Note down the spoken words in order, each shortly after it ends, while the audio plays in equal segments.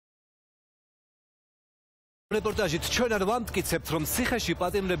რეპორტაჟით ჩვენ არ ვამტკიცებთ, რომ ციხეში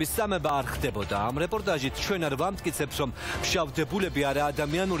პატიმრების წამება არ ხდებოდა. ამ რეპორტაჟით ჩვენ არ ვამტკიცებთ, რომ მშავდებულები არა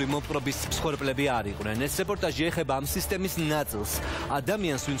ადამიანური მომპყრობის მსხვერპლები არ იყვნენ. ეს რეპორტაჟი ეხება ამ სისტემის ნაწილს.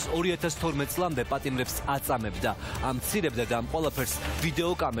 ადამიანს, ვინც 2012 წლამდე პატიმრებს აწამებდა, ამცირებდა და ამ ყველაფერს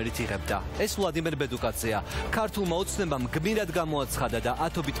ვიდეოკამერით იღებდა. ეს ვლადიმერ ბედუკაძეა. ქართულმა ოცნებამ გმირად გამოაცხადა და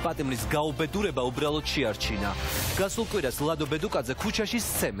ათობით პატიმრის გაუბედურება უბრალოდ შეარჩინა. გასულ კვირას ლადო ბედუკაძე ქუჩაში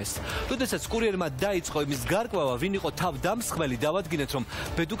სცემეს. როდესაც კურიერმა დაიწყო იმის გარკვევა, ვინ იყო თავდამსხმელი, დავადგინეთ, რომ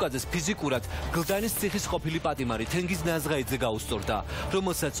ბედუკაძეს ფიზიკურად გლდანის ციხის ყოფილი პატიმარი თენგიზ ნაზღაიძე გაუსწორდა,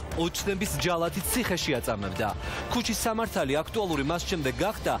 რომელსაც ოცნების ჯალათი ციხეში აწამებდა. ქუჩის სამართალი აქტუალური მას შემდეგ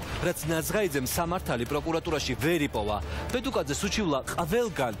გახდა, რაც ნაზღაიძემ სამართალი პროკურატურაში ვერ იპოვა. ბედუკაძეს უჩივლა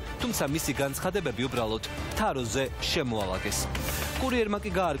ყველგან, თუმცა მისი განცხადებები უბრალოდ თაროზე შემოალაგეს. კურიერმა კი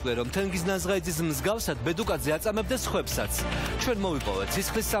გაარკვია, რომ თენგიზ ნაზღაიძის მსგავსად ბედუკაძე აწამებდა სხვებსაც. ჩვენ მოვიპოვეთ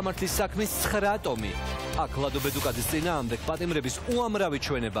სისხლის სამართლის საქმის 9 ტომი. აქ ლადო ბედუკაძის წინააღმდეგ პატიმრების უამრავი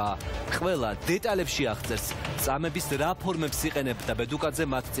ჩვენებაა. ყველა დეტალებში აღწერს წამების რა ფორმებს იყენებდა ბედუკაძე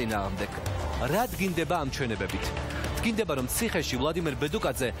მათ წინააღმდეგ. რა დგინდება ამ ჩვენებებით? დგინდება, რომ ციხეში ვლადიმერ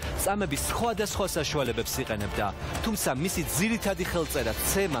ბედუკაძე წამების სხვადასხვა საშუალებებს იყენებდა, თუმცა მისი ძირითადი ხელწერა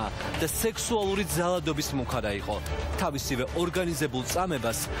ცემა და სექსუალური ძალადობის მუხარა იყო. თავისივე ორგანიზებულ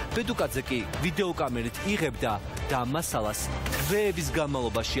წამებას ბედუკაძე კი ვიდეოკამერით იღებდა და ამ მასალას თვეების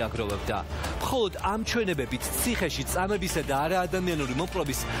განმავლობაში აგროვებდა. მხოლოდ ამ ჩვენებებით ციხეში წამებისა და არაადამიანური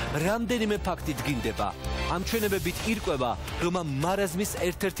მომპყრობის რამდენიმე ფაქტი დგინდება. ამ ჩვენებებით ირკვევა, რომ ამ მარაზმის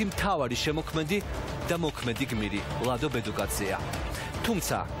ერთ-ერთი მთავარი შემოქმედი და მოქმედი გმირი ლადო ბედუკაძეა.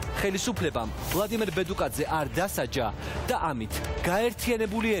 თუმცა ხელისუფლებამ ვლადიმერ ბედუკაძე არ დასაჯა და ამით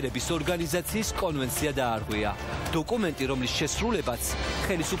გაერთიანებული ერების ორგანიზაციის კონვენცია დაარღვია. დოკუმენტი, რომლის შესრულებაც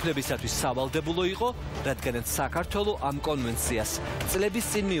ხელისუფლებისათვის სავალდებულო იყო, რადგანაც საქართველო ამ კონვენციას წლების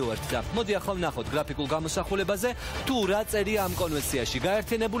წინ მიუერთდა. მოდი ახლა ვნახოთ გრაფიკულ გამოსახულებაზე, თუ რა წერია ამ კონვენციაში.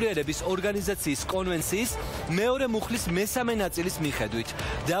 გაერთიანებული ერების ორგანიზაციის კონვენციის მეორე მუხლის მესამე ნაწილის მიხედვით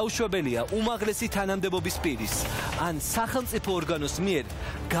დაუშვებელია უმაღლესი თანამდებობის პირის ან სახელმწიფო ორგანოს მიერ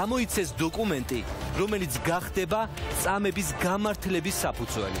გამოიცეს დოკუმენტი, რომელიც გახდება წამების გამართლების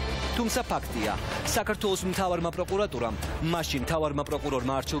საფუძველი. თუმცა ფაქტია, საქართველოს მთავარმა პროკურატურამ, მაშინ მთავარმა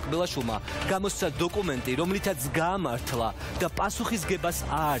პროკურორმა არჩილ კბილაშვილმა გამოსცა დოკუმენტი, რომლითაც გაამართლა და პასუხისგებას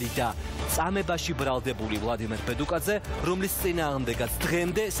აარიდა წამებაში ბრალდებული ვლადიმერ ბედუკაძე, რომლის წინააღმდეგაც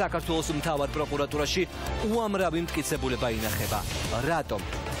დღემდე საქართველოს მთავარ პროკურატურაში უამრავი მტკიცებულება ინახება. რატომ?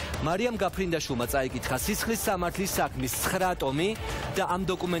 მარიამ გაფრინდაშვილმა წაიკითხა სისხლის სამართლის საქმის 9 ტომი და ამ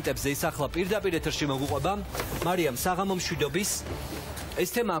დოკუმენტებზე ის ახლა პირდაპირ ეთერში მოგვიყვება. მარიამ, საღამო მშვიდობის. ეს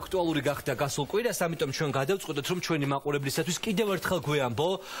თემა აქტუალური გახდა გასულ კვირას, ამიტომ ჩვენ გადავწყვეტეთ, რომ ჩვენი მაყურებლისათვის კიდევ ერთხელ გვეამბო,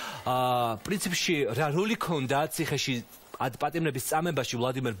 პრინციპში რა როლი ჰქონდა ციხეში პატიმრების წამებაში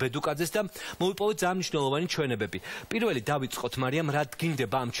ვლადიმერ ბედუკაძეს და მოვიპოვეთ ძალიან მნიშვნელოვანი ჩვენებები. პირველი დავიწყოთ, მარიამ, რა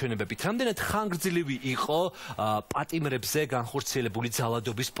დგინდება ამ ჩვენებებით? რამდენად ხანგრძლივი იყო პატიმრებზე განხორციელებული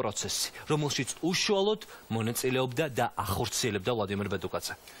ძალადობის პროცესი, რომელშიც უშუალოდ მონაწილეობდა და ახორციელებდა ვლადიმერ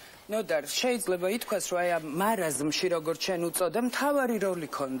ბედუკაძე? ნოდარ, შეიძლება ითქვას, რომ აი ამ მარაზმში, როგორც ჩვენ უწოდებ, მთავარი როლი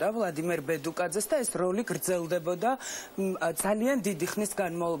ჰქონდა ვლადიმერ ბედუკაძეს და ეს როლი გრძელდებოდა ძალიან დიდი ხნის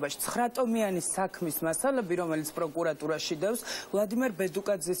განმავლობაში. 9 ტომიანი საქმის მასალები, რომელიც პროკურატურაში დევს, ვლადიმერ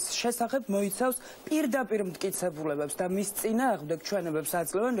ბედუკაძის შესახებ მოიცავს პირდაპირ მტკიცებულებებს და მის წინააღმდეგ ჩვენებებს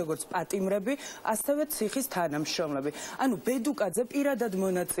აძლევენ როგორც პატიმრები, ასევე ციხის თანამშრომლები. ანუ ბედუკაძე პირადად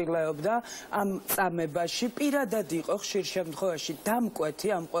მონაწილეობდა ამ წამებაში, პირადად იყო ხშირ შემთხვევაში დამკვეთი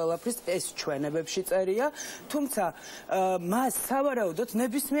ამ ყველა ეს ჩვენებებში წერია, თუმცა მას სავარაუდოდ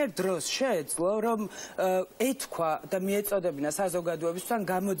ნებისმიერ დროს შეეძლო, რომ ეთქვა და მიეწოდებინა საზოგადოებისთვის ან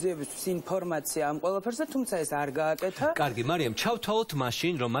გამოძიებისთვის ინფორმაცია ამ ყველაფერზე, თუმცა ეს არ გააკეთა. კარგი, მარიამ, ჩავთვალოთ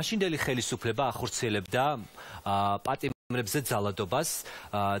მაშინ, რომ მაშინდელი ხელისუფლება ახორციელებდა პატიმრებზე ძალადობას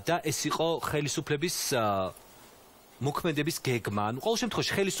და ეს იყო ხელისუფლების მოქმედების გეგმა. ანუ ყოველ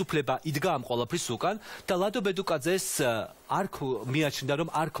შემთხვევაში ხელისუფლება იდგა ამ ყველაფრის უკან და ლადო ბედუკაძეს არ მიაჩნდა, რომ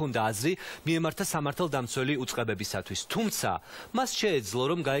არ ქონდა აზრი მიემართა სამართალდამცველი უწყებებისათვის. თუმცა მას შეეძლო,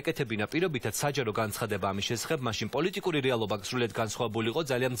 რომ გაეკეთებინა პირობითად საჯარო განცხადება ამის შესახებ. მაშინ პოლიტიკური რეალობა სრულიად განსხვავებული იყო,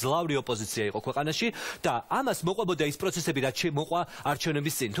 ძალიან მძლავრი ოპოზიცია იყო ქვეყანაში და ამას მოყვებოდა ის პროცესები, რაც მოყვა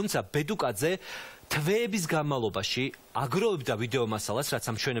არჩევნების წინ. თუმცა ბედუკაძე თვეების განმავლობაში აგროვებდა ვიდეო მასალას, რაც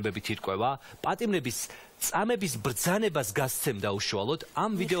ამ ჩვენებებით ირკვევა, პატიმრების წამების ბრძანებას გასცემდა უშუალოდ,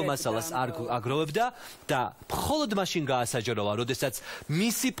 ამ ვიდეო მასალას აგროვებდა და მხოლოდ მაშინ გაასაჯაროვა, როდესაც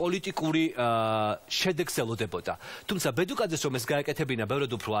მისი პოლიტიკური შედეგს ელოდებოდა. თუმცა ბედუკაძეს რომ ეს გაეკეთებინა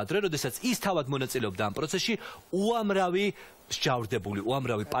ბევრად უფრო ადრე, როდესაც ის თავად მონაწილეობდა ამ პროცესში, უამრავი მსჯავრდებული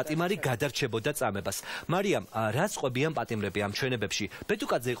უამრავი პატიმარი გადარჩებოდა წამებას. მარიამ, რაც ყვებიან პატიმრები ამ ჩვენებებში?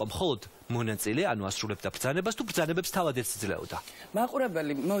 ბედუკაძე იყო მხოლოდ მონაწილე, ანუ ასრულებდა ბრძანებას თუ ბრძანებებს თავად ეცძლეოდა?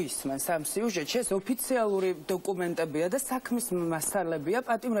 მაყურებელი მოისმენს ამ სიუჟეტში, ეს ოფიციალური დოკუმენტებია და საქმის მასალებია.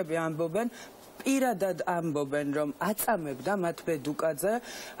 პატიმრები ამბობენ, პირადად ამბობენ, რომ აწამებდა მათ ბედუკაძე,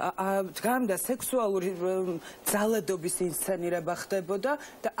 დგამდა სექსუალური ძალადობის ინსცენირება ხდებოდა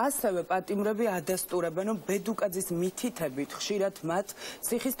და ასევე პატიმრები ადასტურებენ, რომ ბედუკაძის მითითებით ხშირად მათ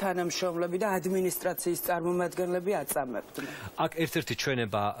ციხის თანამშრომლები და ადმინისტრაციის წარმომადგენლები აწამებდნენ. აქ ერთ-ერთი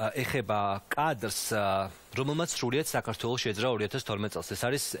ჩვენება ეხება კადრს, რომელმაც სრულიად საქართველოს შეძრა 2012 წელს. ეს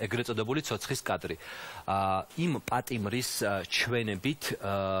არის ეგრეთ წოდებული ცოცხის კადრი. იმ პატიმრის ჩვენებით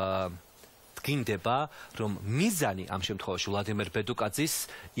გინდება, რომ მიზანი ამ შემთხვევაში ვლადიმერ ბედუკაძის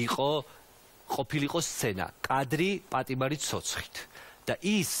ყოფილიყო სცენა, კადრი პატიმარი ცოცხით. და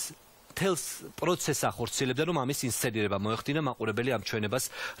ის თელს პროცესს ახორციელებდა, რომ ამის ინსცენირება მოეხდინა. მაყურებელი ამ ჩვენებას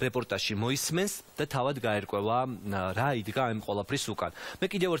რეპორტაჟში მოისმენს და თავად გაერკვევა რა იდგა ამ ყველაფრის უკან. მე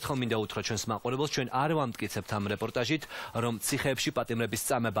კიდევ ერთხელ მინდა უთხრა ჩვენს მაყურებელს, ჩვენ არ ვამტკიცებთ ამ რეპორტაჟით, რომ ციხეებში პატიმრების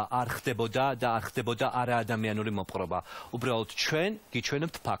წამება არ ხდებოდა და არ ხდებოდა არაადამიანური მოპყრობა. უბრალოდ ჩვენ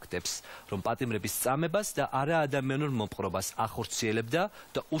გიჩვენებთ ფაქტებს, რომ პატიმრების წამებას და არაადამიანურ მოპყრობას ახორციელებდა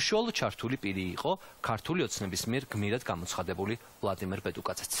და უშუალო ჩართული პირი იყო ქართული ოცნების მიერ გმირად გამოცხადებული ვლადიმერ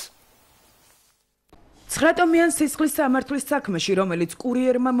ბედუკაძეც. 9-ტომიან სისხლის სამართლის საქმეში, რომელიც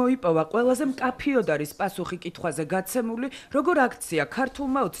კურიერმა მოიპოვა, ყველაზე მკაფიოდ არის პასუხი კითხვაზე გაცემული, როგორ აქცია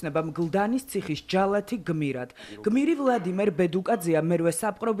ქართულმა ოცნებამ გლდანის ციხის ჯალათი გმირად. გმირი ვლადიმერ ბედუკაძეა მერვე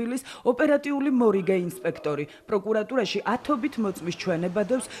საპყრობილის ოპერატიული მორიგე ინსპექტორი. პროკურატურაში ათობით მოწმის ჩვენება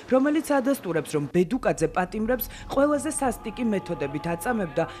დევს, რომელიც ადასტურებს, რომ ბედუკაძე პატიმრებს ყველაზე სასტიკი მეთოდებით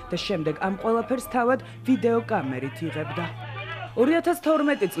აწამებდა და შემდეგ ამ ყველაფერს თავად ვიდეოკამერით იღებდა.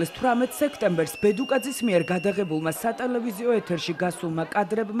 2012 წლის 18 სექტემბერს ბედუკაძის მიერ გადაღებულმა სატელევიზიო ეთერში გასულმა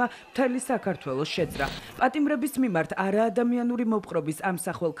კადრებმა მთელი საქართველოს შეძრა. პატიმრების მიმართ არაადამიანური მოპყრობის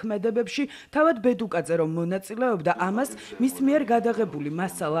ამსახველ ქმედებებში თავად ბედუკაძე რომ მონაწილეობდა, ამას მის მიერ გადაღებული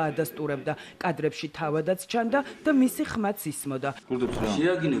მასალა ადასტურებდა. კადრებში თავადაც ჩანდა და მისი ხმაც ისმოდა.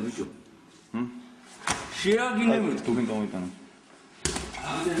 შეაგინე ბიჭო. შეაგინე დოკუმენტი.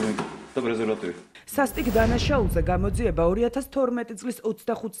 და პრეზერვატივი. სასტიკ დანაშაულზე გამოძიება 2012 წლის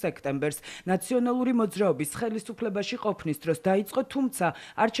 25 სექტემბერს ნაციონალური მოძრაობის ხელისუფლებაში ყოფნის დროს დაიწყო, თუმცა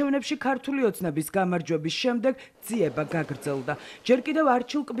არჩევნებში ქართული ოცნების გამარჯვების შემდეგ ძიება გაგრძელდა. ჯერ კიდევ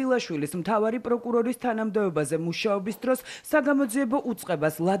არჩილ კბილაშვილის მთავარი პროკურორის თანამდებობაზე მუშაობის დროს საგამოძიებო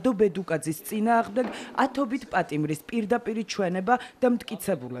უწყებას ლადო ბედუკაძის წინააღმდეგ ათობით პატიმრის პირდაპირი ჩვენება და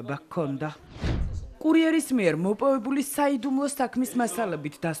მტკიცებულება ჰქონდა. კურიერის მიერ მოპოვებული საიდუმლო საქმის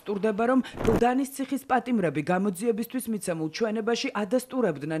მასალებით დასტურდება, რომ გლდანის ციხის პატიმრები გამოძიებისთვის მიცემულ ჩვენებაში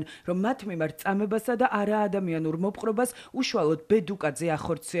ადასტურებდნენ, რომ მათ მიმართ წამებასა და არაადამიანურ მოპყრობას უშუალოდ ბედუკაძე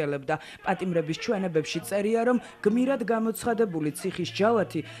ახორციელებდა. პატიმრების ჩვენებებში წერია, რომ გმირად გამოცხადებული ციხის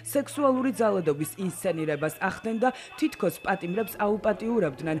ჯალათი სექსუალური ძალადობის ინსცენირებას ახდენ და თითქოს პატიმრებს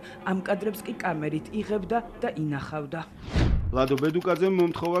აუპატიურებდნენ. ამ კადრებს კი კამერით იღებდა და ინახავდა. ლადო ბედუკაძემ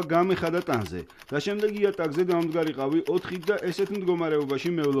მომთხოვა გამეხადა ტანზე და შემდეგ იატაკზე დამდგარიყავი 4-ით და ესეთ მდგომარეობაში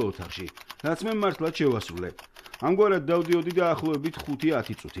მევლო ოთახში, რაც მე მართლაც შევასრულე. ამგვარად დავდიოდი და ახლოებით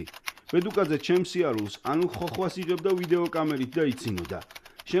 5-10 წუთი. ბედუკაძე ჩემს სიარულს, ანუ ხოხვას იღებდა ვიდეოკამერით და იცინოდა.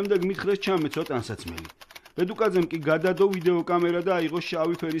 შემდეგ მითხრეს ჩამეცვა ტანსაცმელი. ბედუკაძემ კი გადადო ვიდეოკამერა და აიღო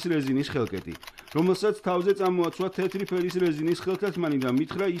შავი ფერის რეზინის ხელკეტი, რომელსაც თავზე წამოაცვა თეთრი ფერის რეზინის ხელთათმანი და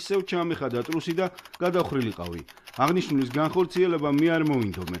მითხრა ისევ ჩამეხადა ტრუსი და გადახრილიყავი. აღნიშნულის განხორციელება მე არ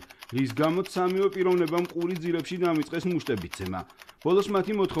მოვინდომე, რის გამოც სამივე პიროვნებამ ყურის ძირებში დამიწყეს მუშტებიცემა. ბოლოს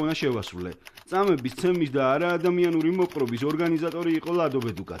მათი მოთხოვნა შევასრულე. წამების ცემის და არაადამიანური მოპყრობის ორგანიზატორი იყო ლადო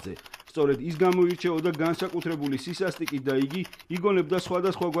ბედუკაძე. სწორედ ის გამოირჩეოდა განსაკუთრებული სისასტიკით და იგი იგონებდა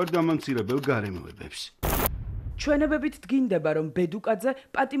სხვადასხვაგვარ დამამცირებელ გარემოებებს. ჩვენებებით დგინდება, რომ ბედუკაძე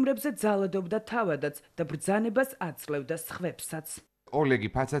პატიმრებზე ძალადობდა თავადაც და ბრძანებას აძლევდა სხვებსაც. ოლეგი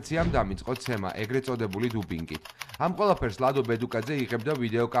ფაცაციამ დამიწყო ცემა, ეგრეთ წოდებული დუპინგით. ამ ყველაფერს ლადო ბედუკაძე იღებდა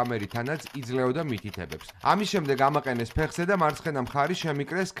ვიდეოკამერითანაც იძლეოდა მითითებებს. ამის შემდეგ ამაყენეს ფეხზე და მარცხენა მხარი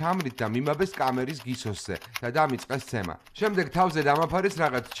შემიკრეს ქამრით და მიმაბეს კამერის გისოსზე და დამიწყეს ცემა. შემდეგ თავზე დამაფარეს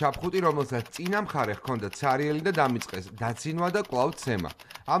რაღაც ჩაფხუტი, რომელსაც წინა მხარე ჰქონდა ცარიელი და დამიწყეს დაცინვა და კვლავ ცემა.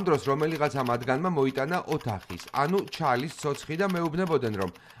 ამ დროს რომელიღაცა მათგანმა მოიტანა ოთახის, ანუ ჩალის ცოცხი და მეუბნებოდნენ,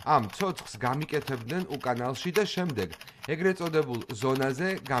 რომ ამ ცოცხს გამიკეთებდნენ უკანალში და შემდეგ ეგრეთ წოდებულ ზონაზე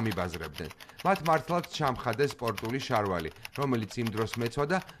გამიბაზრებდნენ. მათ მართლაც ჩამხადეს სპორტული შარვალი, რომელიც იმ დროს მეცვა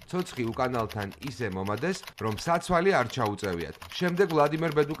და ცოცხი უკანალთან ისე მომადეს, რომ საცვალი არ ჩაუწევიათ. შემდეგ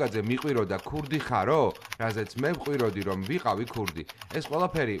ვლადიმერ ბედუკაძე მიყვიროდა ქურდი ხარო, რაზეც მე ვყვიროდი, რომ ვიყავი ქურდი. ეს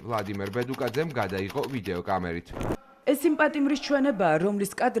ყველაფერი ვლადიმერ ბედუკაძემ გადაიღო ვიდეოკამერით. ეს იმ პატიმრის ჩვენებაა,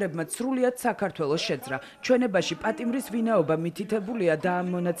 რომლის კადრებმა სრულიად საქართველოს შეძრა. ჩვენებაში პატიმრის ვინაობა მითითებულია და ამ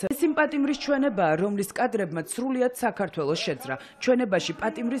მონაცემებზე. ეს იმ პატიმრის ჩვენებაა, რომლის კადრებმა სრულიად საქართველოს შეძრა. ჩვენებაში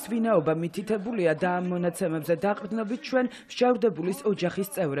პატიმრის ვინაობა მითითებულია და ამ მონაცემებზე დაყრდნობით ჩვენ მსჯავრდებულის ოჯახის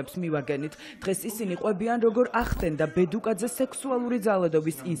წევრებს მივაგენით. დღეს ისინი ყვებიან, როგორ ახდენდა ბედუკაძეს სექსუალური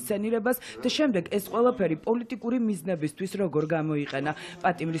ძალადობის ინსცენირებას და შემდეგ ეს ყველაფერი პოლიტიკური მიზნებისთვის როგორ გამოიყენა.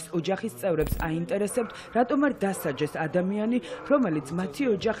 პატიმრის ოჯახის წევრებს აინტერესებთ, რატომ არ დასაჯეს ადამიანი, რომელიც მათი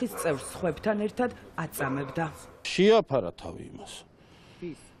ოჯახის წევრს სხვებთან ერთად აწამებდა. შეაფარა თავი იმას.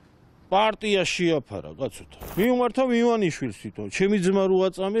 პარტია შეაფარა, კაცოთა. მიუმართა მივანიშვილს თვითონ. ჩემი ძმა რო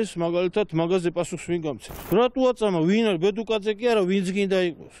აწამეს, მაგალითად, მაგაზე პასუხს ვინ გამცემს? რატო აწამა? ვინ არის? ბედუკაძე კი არა, ვინც გინდა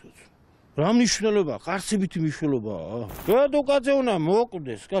იყოს. რა მნიშვნელობა? ყარსებითი მნიშვნელობაა. ბედუკაძე უნდა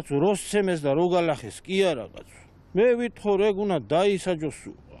მოკვდეს, კაცო, როსცემეს და რო გალახეს, კი არა, კაცო. მე ვითხოვ, ეგ უნდა დაისაჯოს.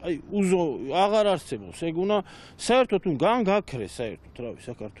 აი უზო აღარ არსებობს ეგ უნდა საერთოდ განგაქრეს საერთოდ რავი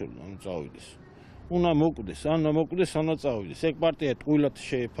საქართველოს წავიდეს უნდა მოკვდეს ანა წავიდეს ეგ პარტია ტყუილად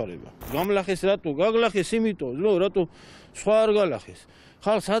შეეფარება გამლახეს რატო გაგლახეს იმიტომ რატო სხვა არ გალახეს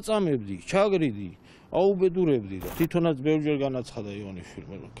ხალხს აწამებდი ჩაგრიდი აუბედურებდი და თვითონაც ბევრჯერ განაცხადა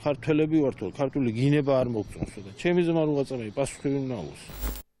ივანიშვილმა რომ ქართველები ვართო ქართული გინება არ მოგწონს და ჩემი ძმა რო აწამები პასუხი უნდა აუს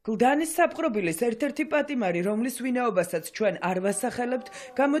გლდანის საპყრობილის ერთ-ერთი პატიმარი, რომლის ვინაობასაც ჩვენ არ ვასახელებთ,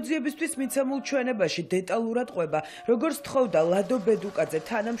 გამოძიებისთვის მიცემულ ჩვენებაში დეტალურად ყვება, როგორც თხოვდა ლადო ბედუკაძე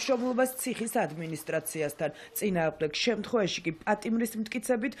თანამშრომლობას ციხის ადმინისტრაციასთან. წინააღმდეგ შემთხვევაში კი პატიმრის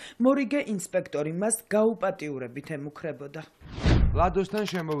მტკიცებით მორიგე ინსპექტორი მას გაუპატიურებით ემუქრებოდა. ლადოსთან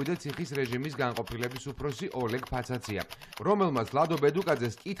შემოვიდა ციხის რეჟიმის განყოფილების უფროსი ოლეგ ფაცაცია, რომელმაც ლადო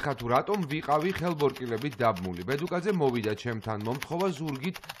ბედუკაძეს კითხა თუ რატომ ვიყავი ხელბორკილებით დაბმული. ბედუკაძე მოვიდა ჩემთან მომთხოვა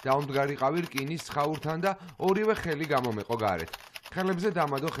ზურგით დაუნდგარიყავი რკინის ცხაურთან და ორივე ხელი გამომეყო გარეთ. ხელებზე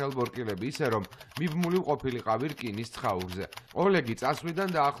დამადო ხელბორკილები ისე რომ მიბმული ყოფილიყავი რკინის ცხაურზე. ოლეგი წასვლიდან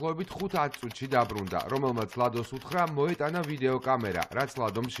დაახლოებით 5-10 წუთში დაბრუნდა, რომელმაც ლადოს უთხრა მოეტანა ვიდეო კამერა, რაც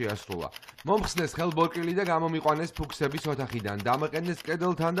ლადომ შეასრულა. მომხსნეს ხელბორკილი და გამომიყვანეს ფუქსების ოთახიდან, დამაყენეს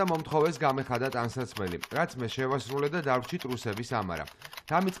კედელთან და მომთხოვეს გამეხადა ტანსაცმელი, რაც მე შევასრულე და დარჩი ტრუსების ამარა.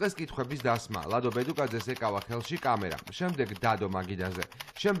 დამიწყეს კითხვების დასმა, ლადო ბედუკაძეს ეკავა ხელში კამერა, შემდეგ დადო მაგიდაზე.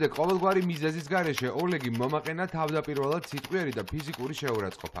 შემდეგ ყოველგვარი მიზეზის გარეშე ოლეგი მომაყენა თავდაპირველად სიტყვიერი და ფიზიკური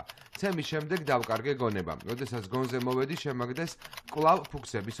შეურაცხყოფა. ცემის შემდეგ დავკარგე გონება. როდესაც გონზე მოვედი, შემაგდეს კვლავ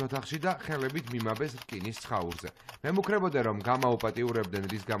ფუქსების ოთახში და ხელებით მიმაბეს რკინის ცხაურზე. მემუქრებოდა რომ გამაუპატიურებდნენ,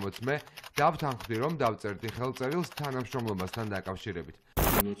 რის გამოც მე დავთანხმდი რომ დავწერდი ხელწერილს თანამშრომლობასთან დაკავშირებით.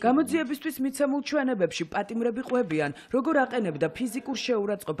 გამოძიებისთვის მიცემულ ჩვენებებში პატიმრები ყვებიან, როგორ აყენებდა ფიზიკურ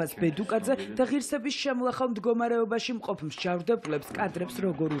შეურაცხყოფას ბედუკაძე და ღირსების შემლახავ მდგომარეობაში მყოფ მსჯავრდებულებს კადრებს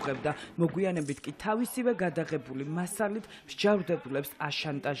როგორ უღებდა. მოგვიანებით კი თავისივე გადაღებული მასალით მსჯავრდებულებს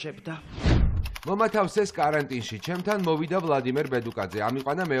აშანტაჟებდა. მომათავსეს კარანტინში, ჩემთან მოვიდა ვლადიმერ ბედუკაძე,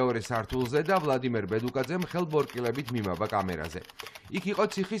 ამიყვანა მეორე სართულზე და ვლადიმერ ბედუკაძემ ხელბორკილებით მიმაბა კამერაზე. იქ იყო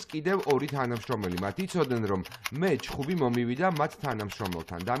ციხის კიდევ ორი თანამშრომელი, მათ იცოდნენ რომ მე ჩხუბი მომივიდა მათ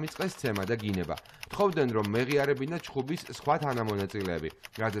თანამშრომელთან, დამიწყეს ცემა და გინება. თხოვდნენ რომ მეღიარებინა ჩხუბის სხვა თანამონაწილეები,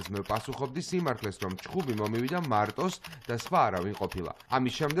 რადგან მე პასუხობდი სიმართლეს რომ ჩხუბი მომივიდა მარტოს და სხვა არავინ ყოფილა.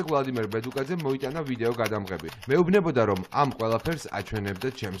 ამის შემდეგ ვლადიმერ ბედუკაძემ მოიტანა ვიდეო გადამღები. მეუბნებოდა რომ ამ ყველაფერს აჩვენებდა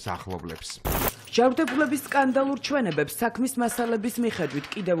ჩემს ახლობლებს. მსჯავრდებულების სკანდალურ ჩვენებებს საქმის მასალების მიხედვით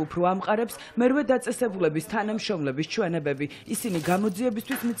კიდევ უფრო ამყარებს მერვე დაწესებულების თანამშრომლების ჩვენებები. ისინი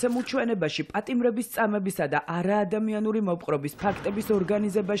გამოძიებისთვის მიცემულ ჩვენებაში პატიმრების წამებისა და არაადამიანური მოპყრობის ფაქტების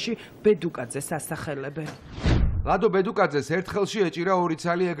ორგანიზებაში ბედუკაძეს ასახელებენ. ლადო ბედუკაძეს ერთ ხელში ეჭირა ორი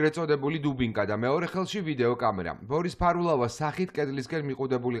ცალი ეგრეთ წოდებული დუბინკა და მეორე ხელში ვიდეო კამერა. ბორის ფარულავას სახით კედლისკენ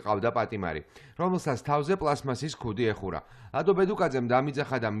მიყუდებული ყავდა პატიმარი, რომელსაც თავზე პლასმასის ქუდი ეხურა. ლადო ბედუკაძემ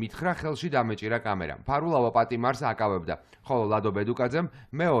დამიძახა და მითხრა ხელში დამეჭირა კამერა. ფარულავა პატიმარს აკავებდა, ხოლო ლადო ბედუკაძემ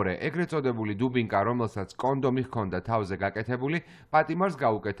მეორე ეგრეთ წოდებული დუბინკა, რომელსაც კონდომი ჰქონდა თავზე გაკეთებული, პატიმარს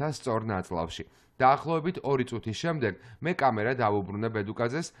გაუკეთა სწორ ნაწლავში. დაახლოებით 2 წუთის შემდეგ მე კამერა დავუბრუნე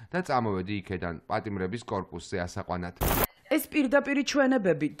ბედუკაძეს და წამოვედი იქედან პატიმრების კორპუსზე ასაყვანად. ეს პირდაპირი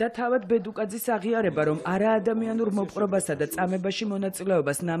ჩვენებები და თავად ბედუკაძის აღიარება, რომ არაადამიანურ მოპყრობასა და წამებაში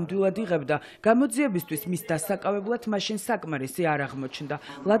მონაწილეობას ნამდვილად იღებდა, გამოძიებისთვის მის დასაკავებლად მაშინ საკმარისი არ აღმოჩნდა.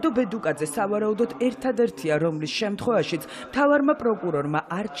 ლადო ბედუკაძე სავარაუდოდ ერთადერთია, რომლის შემთხვევაშიც მთავარმა პროკურორმა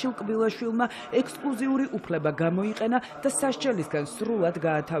არჩილ კბილაშვილმა ექსკლუზიური უფლება გამოიყენა და სასჯელისგან სრულად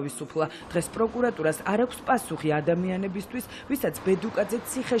გაათავისუფლა. დღეს პროკურატურას არ აქვს პასუხი ადამიანებისთვის, ვისაც ბედუკაძე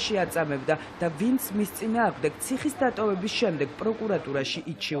ციხეში აწამებდა და ვინც მის წინააღმდეგ ციხის დატოვების შემდეგ პროკურატურაში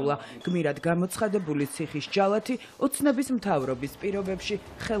იჩივლა. გმირად გამოცხადებული ციხის ჯალათი ოცნების მთავრობის პირობებში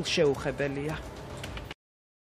ხელშეუხებელია.